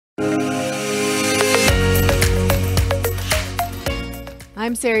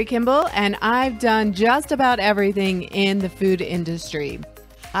I'm Sari Kimball, and I've done just about everything in the food industry.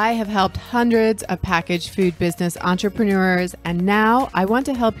 I have helped hundreds of packaged food business entrepreneurs, and now I want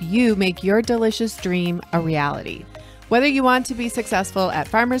to help you make your delicious dream a reality. Whether you want to be successful at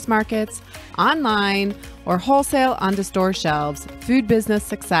farmers markets, online, or wholesale onto store shelves, food business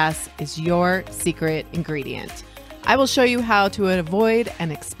success is your secret ingredient. I will show you how to avoid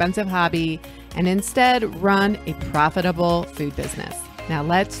an expensive hobby and instead run a profitable food business. Now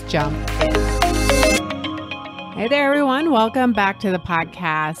let's jump in. Hey there, everyone. Welcome back to the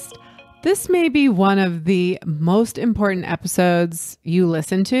podcast. This may be one of the most important episodes you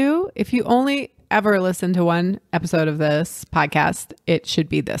listen to. If you only ever listen to one episode of this podcast, it should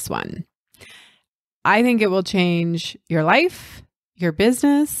be this one. I think it will change your life, your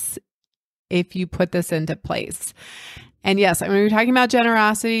business, if you put this into place. And yes, I'm going to be talking about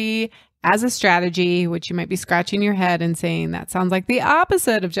generosity as a strategy, which you might be scratching your head and saying that sounds like the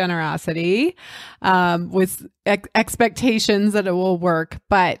opposite of generosity, with expectations that it will work.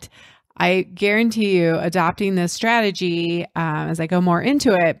 But I guarantee you adopting this strategy, as I go more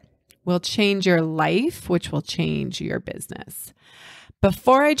into it, will change your life, which will change your business.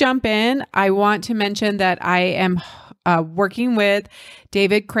 Before I jump in, I want to mention that I am working with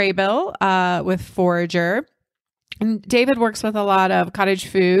David Craybill with Forager. And David works with a lot of cottage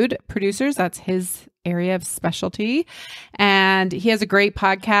food producers. That's his area of specialty. And he has a great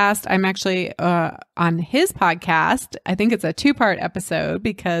podcast. I'm actually on his podcast. I think it's a 2-part episode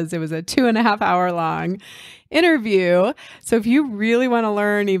because it was a 2.5 hour long interview. So if you really want to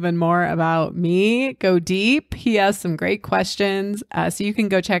learn even more about me, go deep. He has some great questions. So you can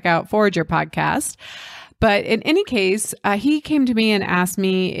go check out Forager podcast. But in any case, he came to me and asked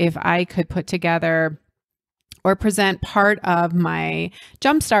me if I could put together or present part of my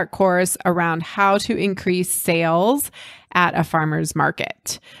Jumpstart course around how to increase sales at a farmer's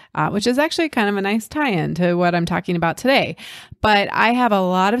market, which is actually kind of a nice tie-in to what I'm talking about today. But I have a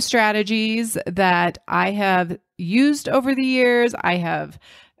lot of strategies that I have used over the years. I have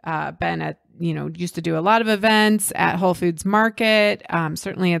been at, used to do a lot of events at Whole Foods Market,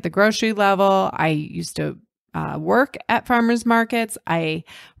 certainly at the grocery level. I used to work at farmers markets. I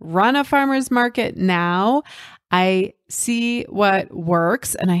run a farmers market now. I see what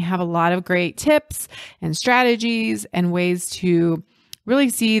works, and I have a lot of great tips and strategies and ways to really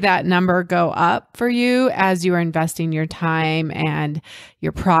see that number go up for you as you are investing your time and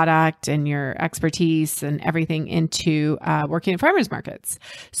your product and your expertise and everything into working at farmers markets.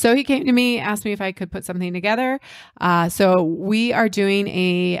 So he came to me, asked me if I could put something together. So we are doing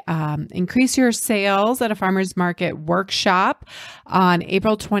a increase your sales at a farmers market workshop on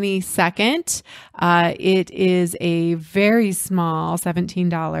April 22nd. It is a very small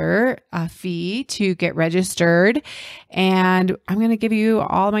 $17 fee to get registered. And I'm going to give you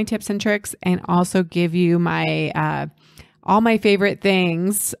all my tips and tricks and also give you my all my favorite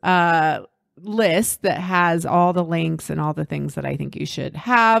things list that has all the links and all the things that I think you should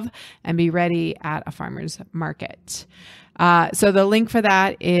have and be ready at a farmer's market. So the link for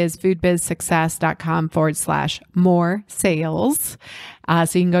that is foodbizsuccess.com/more sales.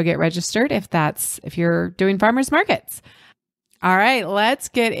 So you can go get registered if you're doing farmers markets. All right, let's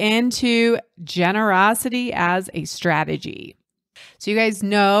get into generosity as a strategy. So you guys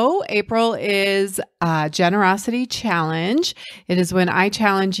know April is a generosity challenge. It is when I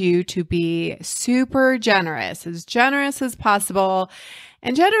challenge you to be super generous as possible.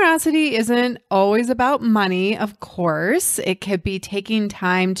 And generosity isn't always about money, of course. It could be taking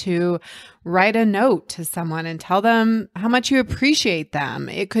time to write a note to someone and tell them how much you appreciate them.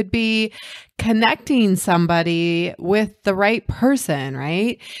 It could be connecting somebody with the right person,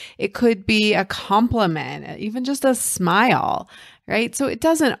 right? It could be a compliment, even just a smile, right? So it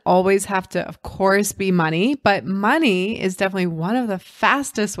doesn't always have to, of course, be money, but money is definitely one of the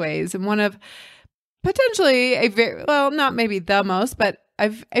fastest ways and one of potentially a very, well, not maybe the most, but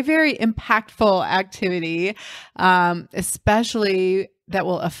a very impactful activity, especially that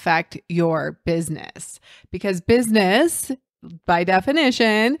will affect your business. Because business, by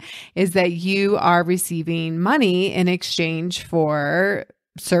definition, is that you are receiving money in exchange for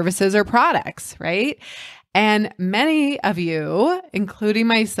services or products, right? And many of you, including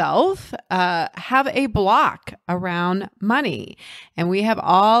myself, have a block around money. And we have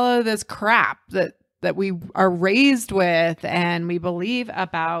all of this crap that we are raised with and we believe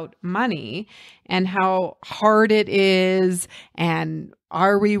about money and how hard it is, and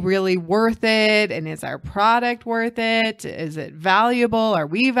are we really worth it? And is our product worth it? Is it valuable? Are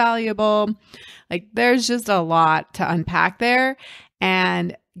we valuable? Like, there's just a lot to unpack there.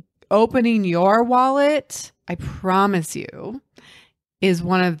 And opening your wallet, I promise you, is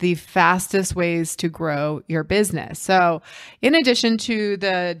one of the fastest ways to grow your business. So in addition to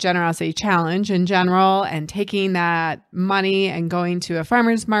the generosity challenge in general and taking that money and going to a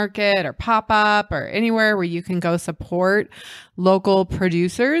farmer's market or pop-up or anywhere where you can go support local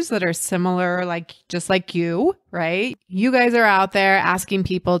producers that are similar, just like you, right? You guys are out there asking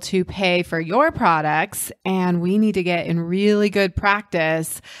people to pay for your products, and we need to get in really good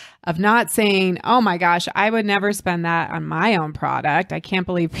practice of not saying, oh my gosh, I would never spend that on my own product. I can't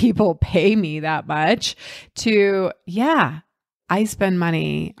believe people pay me that much, to, yeah, I spend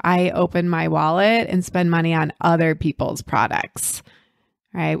money. I open my wallet and spend money on other people's products,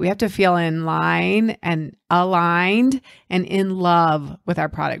 right? We have to feel in line and aligned and in love with our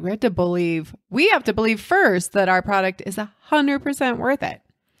product. We have to believe first that our product is 100% worth it.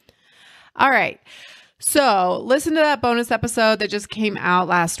 All right. So listen to that bonus episode that just came out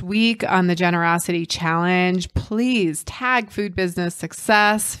last week on the Generosity Challenge. Please tag Food Business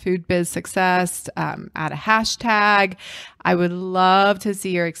Success, Food Biz Success, add a hashtag. I would love to see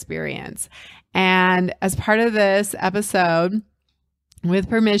your experience. And as part of this episode,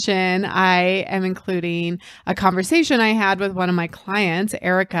 with permission, I am including a conversation I had with one of my clients,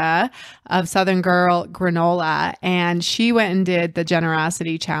 Erika of Southern Girl Granola, and she went and did the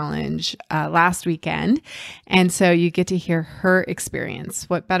Generosity Challenge last weekend. And so you get to hear her experience.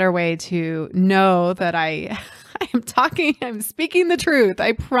 What better way to know that I'm speaking the truth,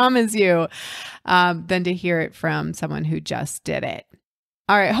 I promise you, than to hear it from someone who just did it.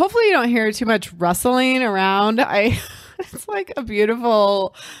 All right. Hopefully you don't hear too much rustling around. It's like a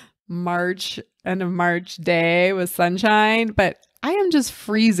beautiful end of March day with sunshine, but I am just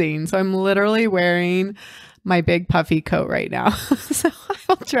freezing. So I'm literally wearing my big puffy coat right now. So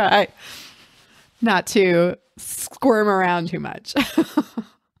I'll try not to squirm around too much.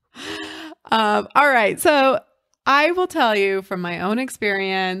 All right. So I will tell you from my own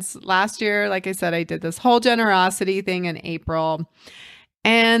experience. Last year, like I said, I did this whole generosity thing in April,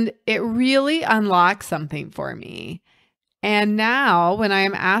 and it really unlocked something for me. And now when I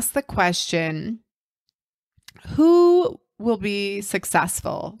am asked the question, who will be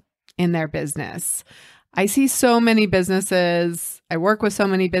successful in their business? I see so many businesses. I work with so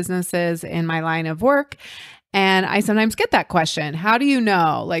many businesses in my line of work. And I sometimes get that question. How do you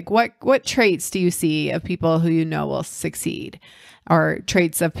know? What traits do you see of people who you know will succeed, or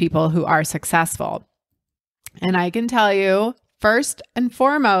traits of people who are successful? And I can tell you, first and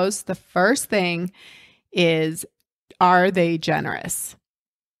foremost, the first thing is, are they generous?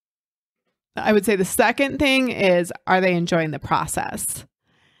 I would say the second thing is, are they enjoying the process?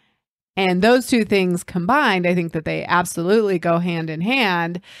 And those two things combined, I think that they absolutely go hand in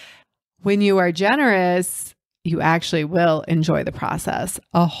hand. When you are generous, you actually will enjoy the process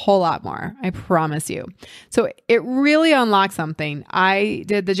a whole lot more. I promise you. So it really unlocks something. I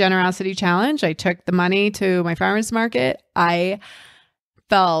did the Generosity Challenge. I took the money to my farmer's market. I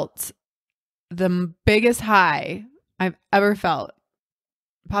felt the biggest high I've ever felt,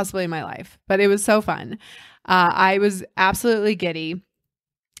 possibly in my life, but it was so fun. I was absolutely giddy,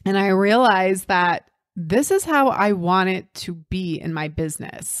 and I realized that this is how I want it to be in my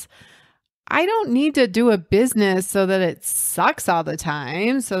business. I don't need to do a business so that it sucks all the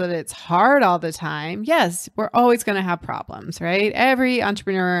time, so that it's hard all the time. Yes, we're always going to have problems, right? Every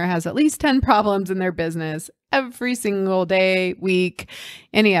entrepreneur has at least 10 problems in their business every single day, week,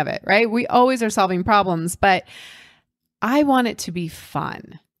 any of it, right? We always are solving problems, but I want it to be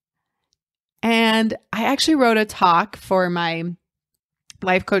fun. And I actually wrote a talk for my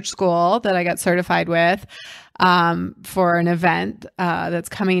life coach school that I got certified with for an event that's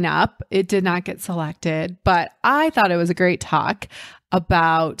coming up. It did not get selected, but I thought it was a great talk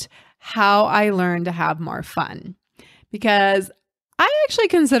about how I learned to have more fun, because I actually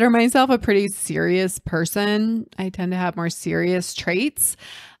consider myself a pretty serious person. I tend to have more serious traits.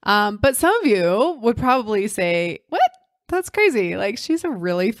 But some of you would probably say, what? That's crazy. She's a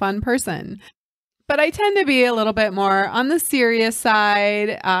really fun person. But I tend to be a little bit more on the serious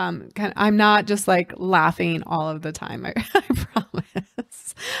side. I'm not just laughing all of the time. I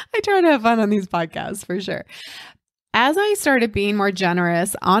promise. I try to have fun on these podcasts for sure. As I started being more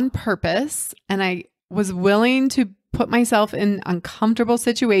generous on purpose, and I was willing to put myself in uncomfortable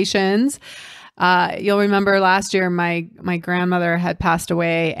situations. You'll remember last year, my grandmother had passed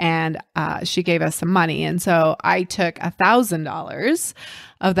away, and she gave us some money. And so I took $1,000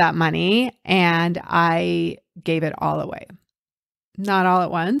 of that money and I gave it all away. Not all at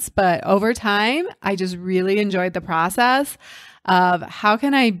once, but over time, I just really enjoyed the process of how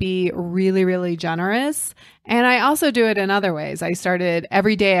can I be really, really generous. And I also do it in other ways. I started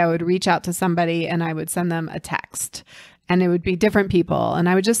every day, I would reach out to somebody and I would send them a text. and it would be different people. And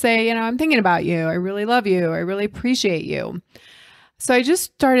I would just say, I'm thinking about you. I really love you. I really appreciate you. So I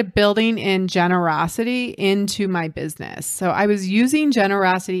just started building in generosity into my business. So I was using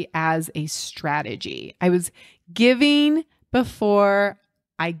generosity as a strategy. I was giving before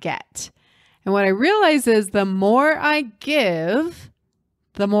I get. And what I realize is the more I give,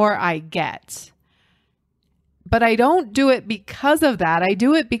 the more I get. But I don't do it because of that. I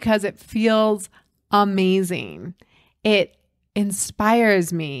do it because it feels amazing. It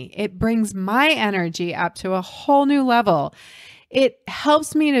inspires me. It brings my energy up to a whole new level. It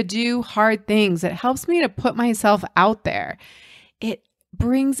helps me to do hard things. It helps me to put myself out there. It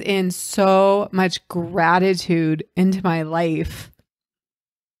brings in so much gratitude into my life.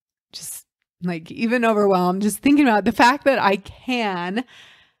 Just like even overwhelmed, just thinking about the fact that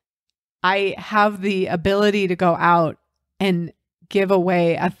I have the ability to go out and give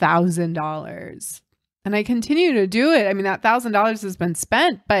away $1,000. And I continue to do it. I mean, that $1,000 has been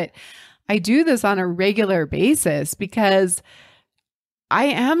spent, but I do this on a regular basis because I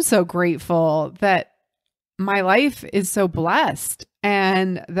am so grateful that my life is so blessed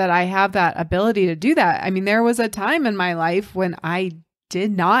and that I have that ability to do that. I mean, there was a time in my life when I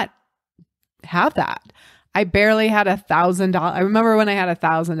did not have that. I barely had $1,000. I remember when I had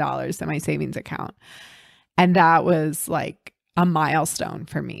 $1,000 in my savings account, and that was like a milestone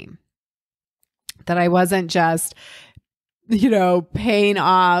for me. That I wasn't just, paying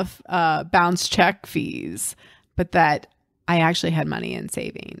off bounce check fees, but that I actually had money in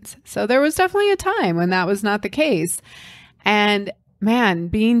savings. So there was definitely a time when that was not the case. And man,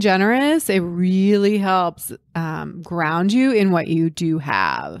 being generous, it really helps ground you in what you do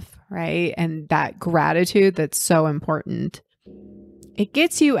have, right? And that gratitude that's so important. It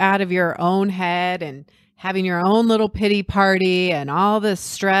gets you out of your own head and having your own little pity party and all the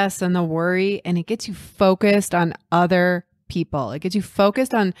stress and the worry, and it gets you focused on other people. It gets you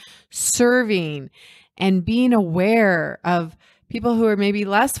focused on serving and being aware of people who are maybe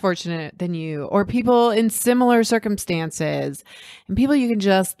less fortunate than you, or people in similar circumstances, and people you can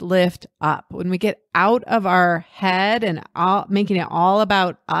just lift up. When we get out of our head and making it all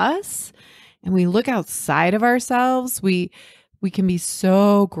about us, and we look outside of ourselves, we can be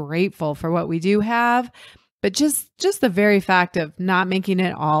so grateful for what we do have, but just the very fact of not making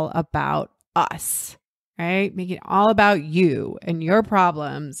it all about us, right? Making it all about you and your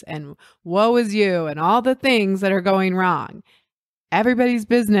problems and woe is you and all the things that are going wrong. Everybody's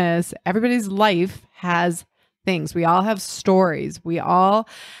business, everybody's life has things. We all have stories. We all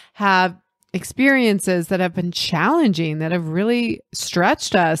have experiences that have been challenging, that have really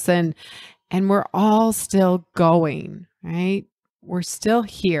stretched us, and we're all still going, right? We're still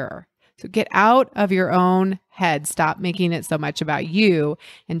here. So get out of your own head. Stop making it so much about you.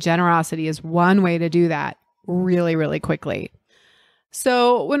 And generosity is one way to do that really, really quickly.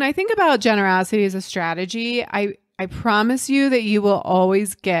 So when I think about generosity as a strategy, I promise you that you will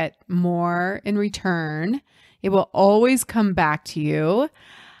always get more in return. It will always come back to you.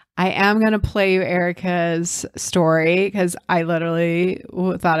 I am going to play you Erika's story because I literally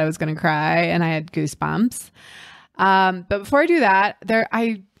thought I was going to cry and I had goosebumps. But before I do that,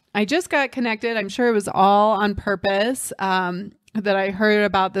 I just got connected. I'm sure it was all on purpose that I heard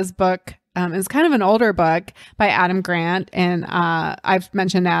about this book. It's kind of an older book by Adam Grant. And I've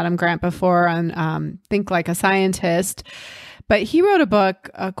mentioned Adam Grant before on Think Like a Scientist. But he wrote a book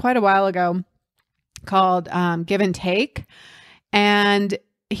quite a while ago called Give and Take. And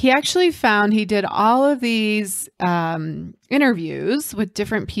he actually found he did all of these interviews with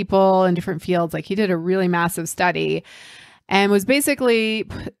different people in different fields. Like he did a really massive study and was basically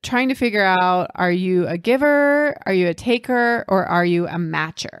trying to figure out, are you a giver, are you a taker, or are you a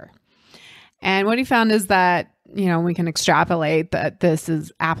matcher? And what he found is that, we can extrapolate that this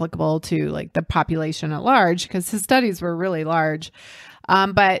is applicable to like the population at large because his studies were really large.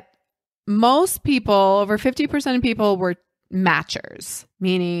 But most people, over 50% of people were matchers,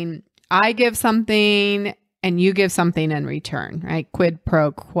 meaning I give something and you give something in return, right? Quid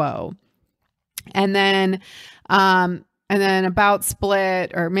pro quo. And then about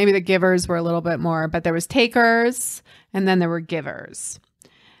split, or maybe the givers were a little bit more, but there was takers and then there were givers.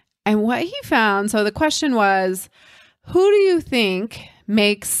 And what he found, so the question was, who do you think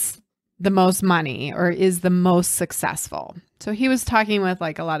makes the most money or is the most successful? So he was talking with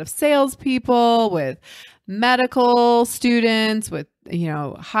like a lot of salespeople, with medical students, with,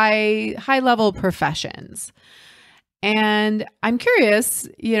 high level professions. And I'm curious,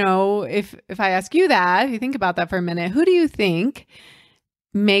 if I ask you that, if you think about that for a minute, who do you think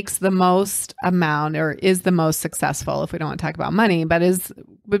makes the most amount or is the most successful, if we don't want to talk about money, but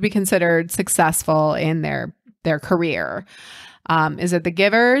would be considered successful in their their career. Is it the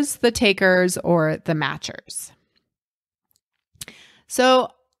givers, the takers, or the matchers? So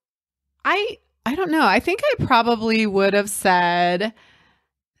I don't know. I think I probably would have said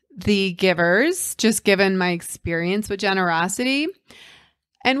the givers, just given my experience with generosity.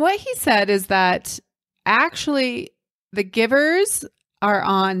 And what he said is that actually the givers are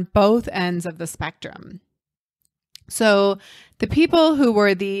on both ends of the spectrum. So the people who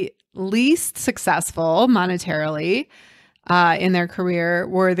were the least successful monetarily in their career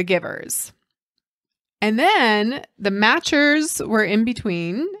were the givers. And then the matchers were in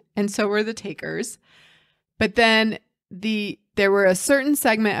between, and so were the takers. But then there were a certain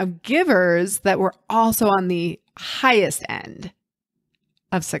segment of givers that were also on the highest end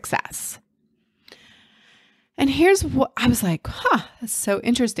of success. And here's what I was like, that's so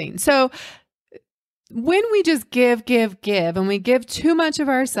interesting. So when we just give, and we give too much of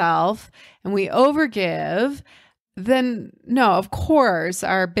ourselves and we overgive, then no, of course,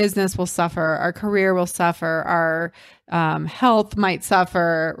 our business will suffer, our career will suffer, our health might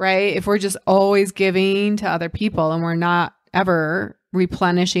suffer, right? If we're just always giving to other people and we're not ever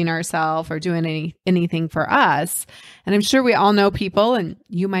replenishing ourselves or doing anything for us. And I'm sure we all know people, and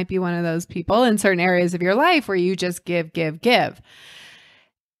you might be one of those people in certain areas of your life where you just give.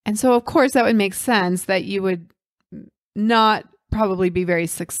 And so, of course, that would make sense that you would not probably be very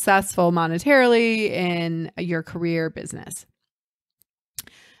successful monetarily in your career business.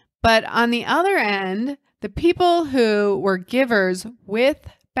 But on the other end, the people who were givers with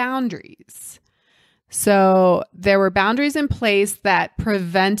boundaries. So there were boundaries in place that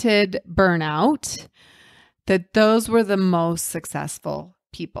prevented burnout, that those were the most successful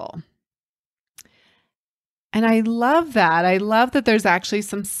people. And I love that. I love that there's actually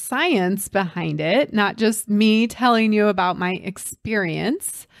some science behind it, not just me telling you about my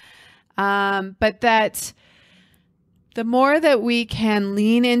experience, but that the more that we can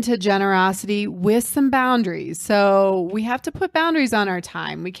lean into generosity with some boundaries. So we have to put boundaries on our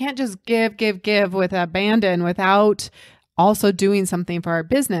time. We can't just give with abandon without also doing something for our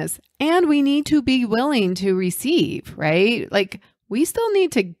business. And we need to be willing to receive, right? Like we still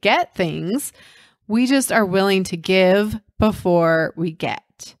need to get things. We just are willing to give before we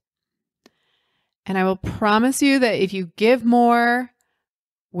get. And I will promise you that if you give more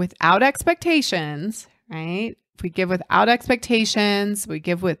without expectations, right? If we give without expectations, we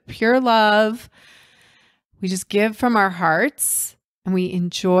give with pure love, we just give from our hearts and we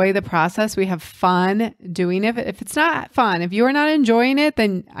enjoy the process. We have fun doing it. If it's not fun, if you are not enjoying it,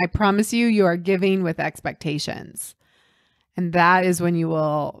 then I promise you, you are giving with expectations. And that is when you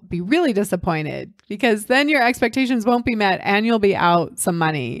will be really disappointed because then your expectations won't be met and you'll be out some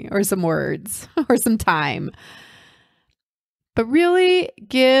money or some words or some time. But really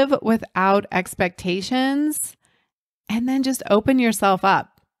give without expectations and then just open yourself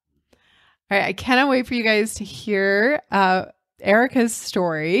up. All right, I cannot wait for you guys to hear Erika's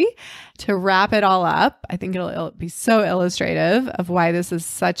story to wrap it all up. I think it'll be so illustrative of why this is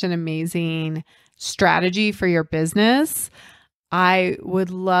such an amazing strategy for your business. I would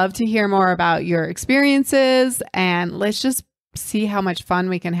love to hear more about your experiences and let's just see how much fun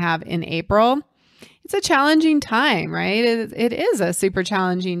we can have in April. It's a challenging time, right? It is a super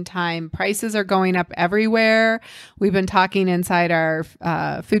challenging time. Prices are going up everywhere. We've been talking inside our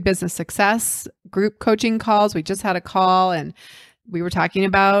food business success group coaching calls. We just had a call and we were talking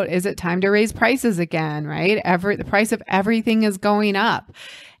about, is it time to raise prices again, right? The price of everything is going up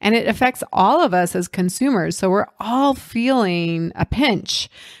and it affects all of us as consumers. So we're all feeling a pinch,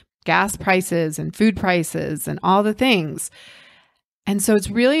 gas prices and food prices and all the things. And so it's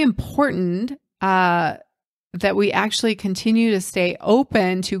really important that we actually continue to stay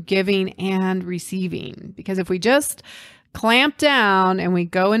open to giving and receiving. Because if we just clamp down and we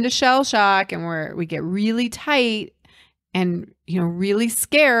go into shell shock and we get really tight and really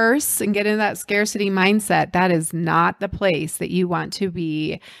scarce and get in that scarcity mindset, that is not the place that you want to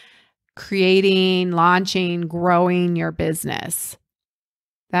be creating, launching, growing your business.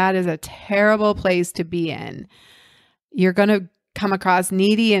 That is a terrible place to be in. You're going to come across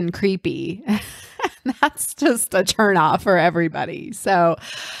needy and creepy. That's just a turnoff for everybody. So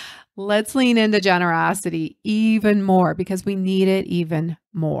let's lean into generosity even more because we need it even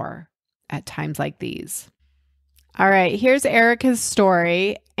more at times like these. All right, here's Erika's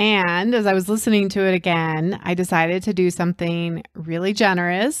story. And as I was listening to it again, I decided to do something really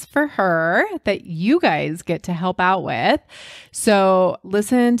generous for her that you guys get to help out with. So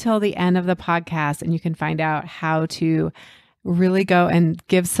listen till the end of the podcast and you can find out how to really go and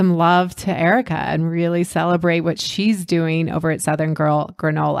give some love to Erika and really celebrate what she's doing over at Southern Girl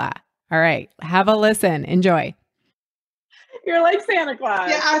Granola. All right. Have a listen. Enjoy. You're like Santa Claus.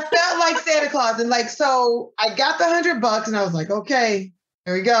 Yeah, I felt like Santa Claus. And like, so I got the $100 and I was like, okay,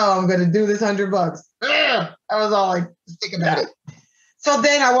 here we go. I'm going to do this $100. Ugh. I was all like, sick about it. So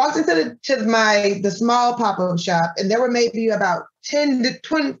then I walked into the small pop-up shop, and there were maybe about 10 to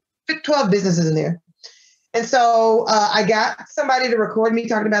 20, 12 businesses in there. And so I got somebody to record me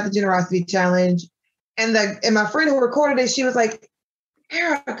talking about the generosity challenge. And my friend who recorded it, she was like,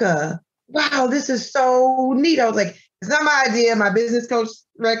 Erika, wow, this is so neat. I was like, it's not my idea. My business coach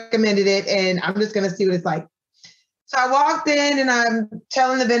recommended it, and I'm just going to see what it's like. So I walked in and I'm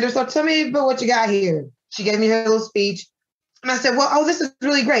telling the vendor, so tell me about what you got here. She gave me her little speech. And I said, well, this is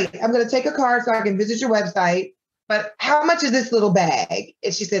really great. I'm going to take a card so I can visit your website. But how much is this little bag?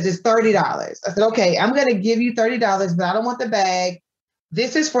 And she says, it's $30. I said, okay, I'm going to give you $30, but I don't want the bag.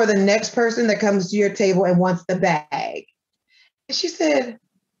 This is for the next person that comes to your table and wants the bag. And she said,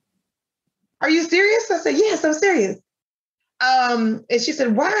 are you serious? I said, yes, I'm serious. And she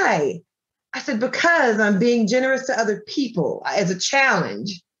said, why? I said, because I'm being generous to other people as a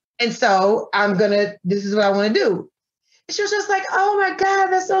challenge. And so this is what I want to do. And she was just like, oh my God,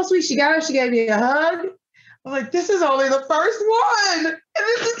 that's so sweet. She got up, she gave me a hug. I was like, this is only the first one. And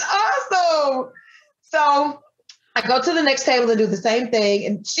this is awesome. So I go to the next table to do the same thing.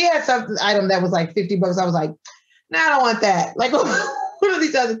 And she had some item that was like $50. I was like, no, I don't want that. Like, what are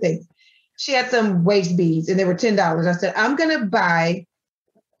these other things? She had some waist beads and they were $10. I said, I'm going to buy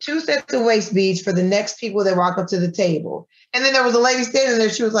 2 sets of waist beads for the next people that walk up to the table. And then there was a lady standing there.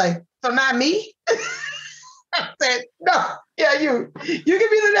 She was like, so not me? I said, no, yeah, you can be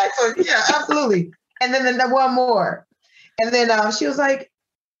the next one. Yeah, absolutely. And then one more. And then she was like,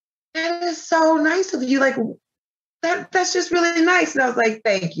 that is so nice of you. Like, that's just really nice. And I was like,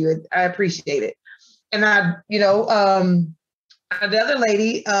 thank you. I appreciate it. And the other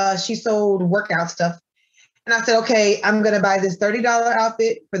lady, she sold workout stuff. And I said, okay, I'm going to buy this $30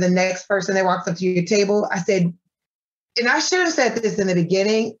 outfit for the next person that walks up to your table. I said, and I should have said this in the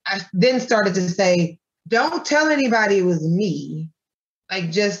beginning. I then started to say, don't tell anybody it was me. Like,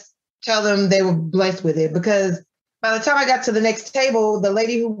 just tell them they were blessed with it. Because by the time I got to the next table, the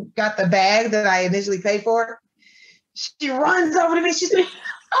lady who got the bag that I initially paid for, she runs over to me. She said,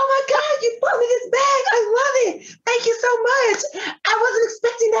 oh my God, you bought me this bag. I love it. Thank you so much. I wasn't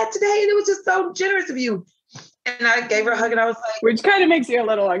expecting that today. And it was just so generous of you. And I gave her a hug and I was like, which kind of makes you a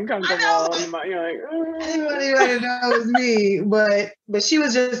little uncomfortable. You're like, I didn't want anybody to know it was me, but she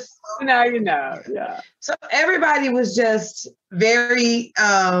was just, now you know. Yeah. So everybody was just very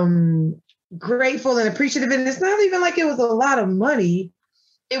grateful and appreciative. And it's not even like it was a lot of money.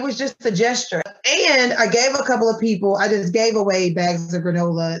 It was just a gesture. And I gave a couple of people, I just gave away bags of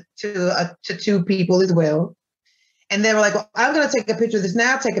granola to 2 people as well. And they were like, well, I'm going to take a picture of this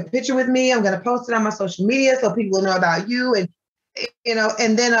now. Take a picture with me. I'm going to post it on my social media so people will know about you. And,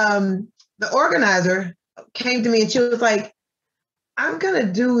 and then the organizer came to me and she was like, I'm going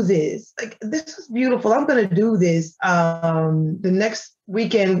to do this. Like, this is beautiful. I'm going to do this. The next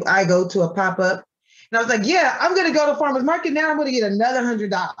weekend I go to a pop-up. And I was like, yeah, I'm going to go to farmer's market. Now I'm going to get another $100.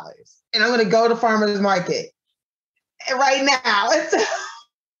 And I'm going to go to farmer's market right now.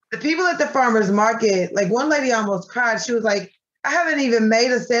 The people at the farmer's market, like one lady almost cried. She was like, I haven't even made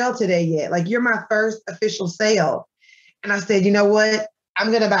a sale today yet. Like, you're my first official sale. And I said, you know what? I'm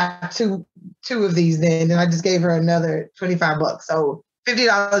going to buy two of these then. And I just gave her another $25. So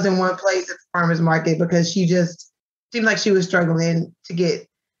 $50 in one place at the farmer's market because she just seemed like she was struggling to get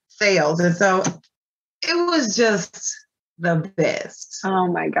sales. And so it was just the best. Oh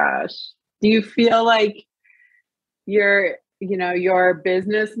my gosh. Do you feel like your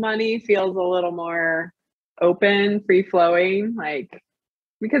business money feels a little more open, free flowing? Like,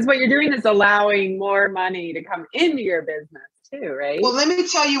 because what you're doing is allowing more money to come into your business too, right? Well, let me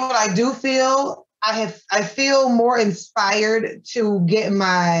tell you what I do feel. I feel more inspired to get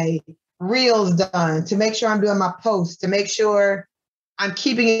my reels done, to make sure I'm doing my posts, to make sure I'm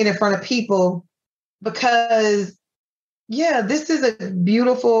keeping it in front of people. Because, yeah, this is a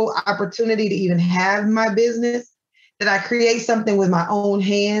beautiful opportunity to even have my business, that I create something with my own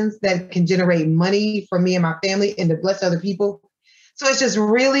hands that can generate money for me and my family and to bless other people. So it's just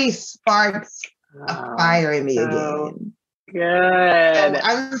really sparked a fire in me again. Good. So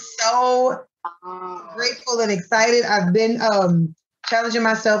I'm so grateful and excited. I've been challenging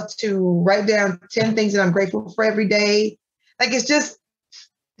myself to write down 10 things that I'm grateful for every day. Like, it's just,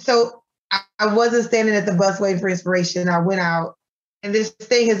 so I wasn't standing at the bus waiting for inspiration. I went out, and this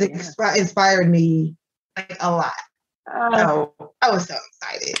thing has inspired me like a lot. So I was so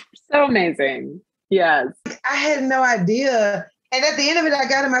excited. So amazing. Yes. I had no idea And at the end of it, I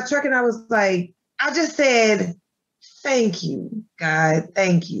got in my truck and I was like, I just said, thank you, God.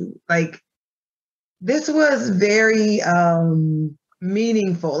 Thank you. Like, this was very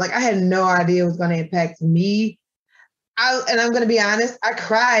meaningful. Like, I had no idea it was going to impact me. And I'm going to be honest, I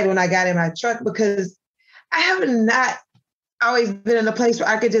cried when I got in my truck because I have not always been in a place where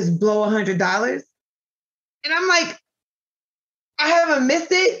I could just blow $100. And I'm like, I haven't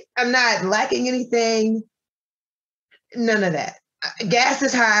missed it. I'm not lacking anything. None of that. Gas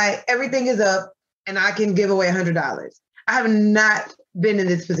is high. Everything is up. And I can give away $100. I have not been in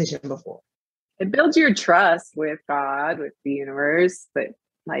this position before. It builds your trust with God, with the universe, that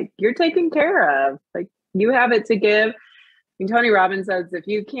like you're taken care of. Like you have it to give. And Tony Robbins says, if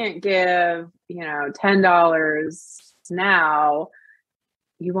you can't give, $10 now,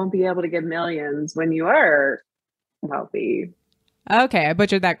 you won't be able to give millions when you are wealthy. Okay, I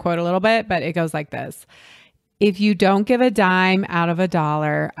butchered that quote a little bit, but it goes like this. If you don't give a dime out of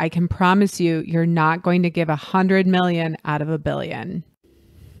 $1, I can promise you're not going to give 100 million out of $1 billion.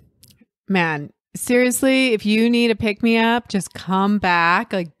 Man, seriously, if you need a pick me up, just come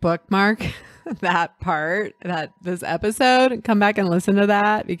back, like bookmark that part, this episode, and come back and listen to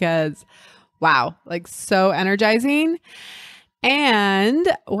that because wow, like so energizing. And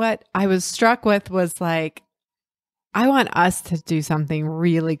what I was struck with was like, I want us to do something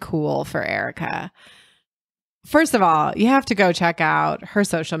really cool for Erika. First of all, you have to go check out her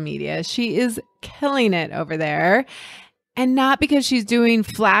social media. She is killing it over there. And not because she's doing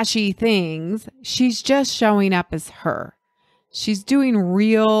flashy things. She's just showing up as her. She's doing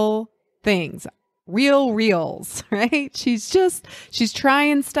real things, real reels, right? She's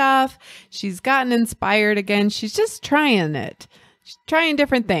trying stuff. She's gotten inspired again. She's just trying it. She's trying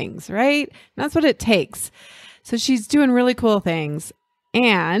different things, right? And that's what it takes. So she's doing really cool things.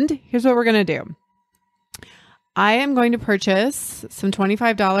 And here's what we're going to do. I am going to purchase some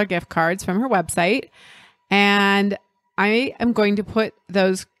 $25 gift cards from her website, and I am going to put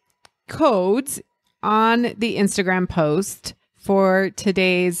those codes on the Instagram post for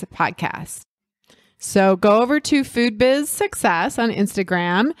today's podcast. So go over to Food Biz Success on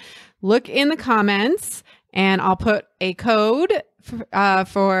Instagram, look in the comments, and I'll put a code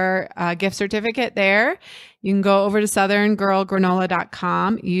for a gift certificate there. You can go over to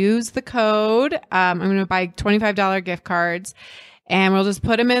southerngirlgranola.com, use the code. I'm going to buy $25 gift cards, and we'll just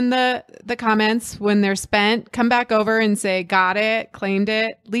put them in the comments when they're spent. Come back over and say, got it, claimed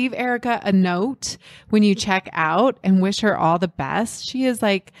it. Leave Erika a note when you check out and wish her all the best. She is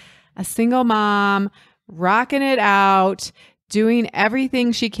like a single mom, rocking it out, doing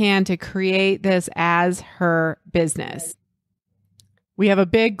everything she can to create this as her business. We have a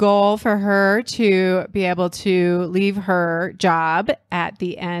big goal for her to be able to leave her job at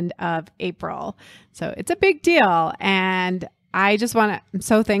the end of April. So it's a big deal. And I'm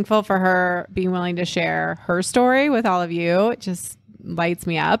so thankful for her being willing to share her story with all of you. It just lights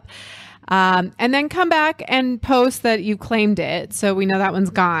me up. And then come back and post that you claimed it. So we know that one's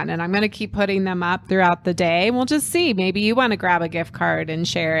gone. And I'm going to keep putting them up throughout the day. We'll just see. Maybe you want to grab a gift card and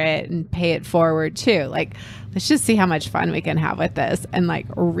share it and pay it forward too. Like, let's just see how much fun we can have with this and like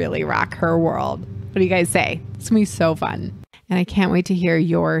really rock her world. What do you guys say? It's going to be so fun. And I can't wait to hear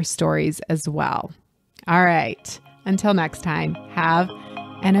your stories as well. All right. Until next time, have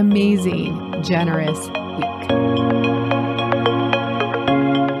an amazing, generous week.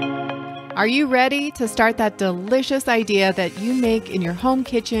 Are you ready to start that delicious idea that you make in your home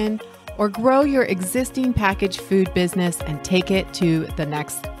kitchen or grow your existing packaged food business and take it to the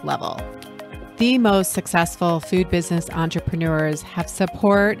next level? The most successful food business entrepreneurs have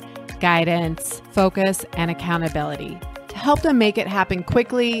support, guidance, focus, and accountability to help them make it happen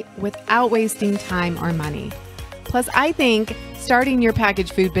quickly without wasting time or money. Plus, I think starting your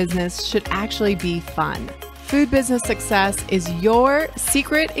packaged food business should actually be fun. Food business success is your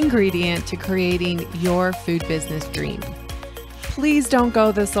secret ingredient to creating your food business dream. Please don't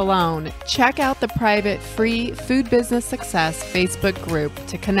go this alone. Check out the private free Food Business Success Facebook group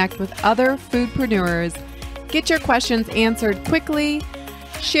to connect with other foodpreneurs, get your questions answered quickly,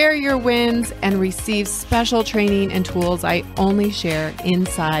 share your wins, and receive special training and tools I only share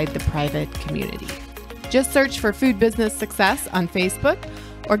inside the private community. Just search for Food Business Success on Facebook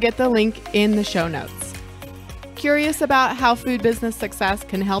or get the link in the show notes. Curious about how Food Business Success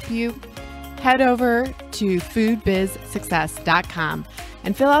can help you? Head over to foodbizsuccess.com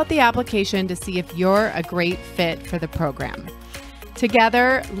and fill out the application to see if you're a great fit for the program.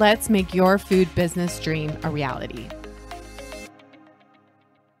 Together, let's make your food business dream a reality.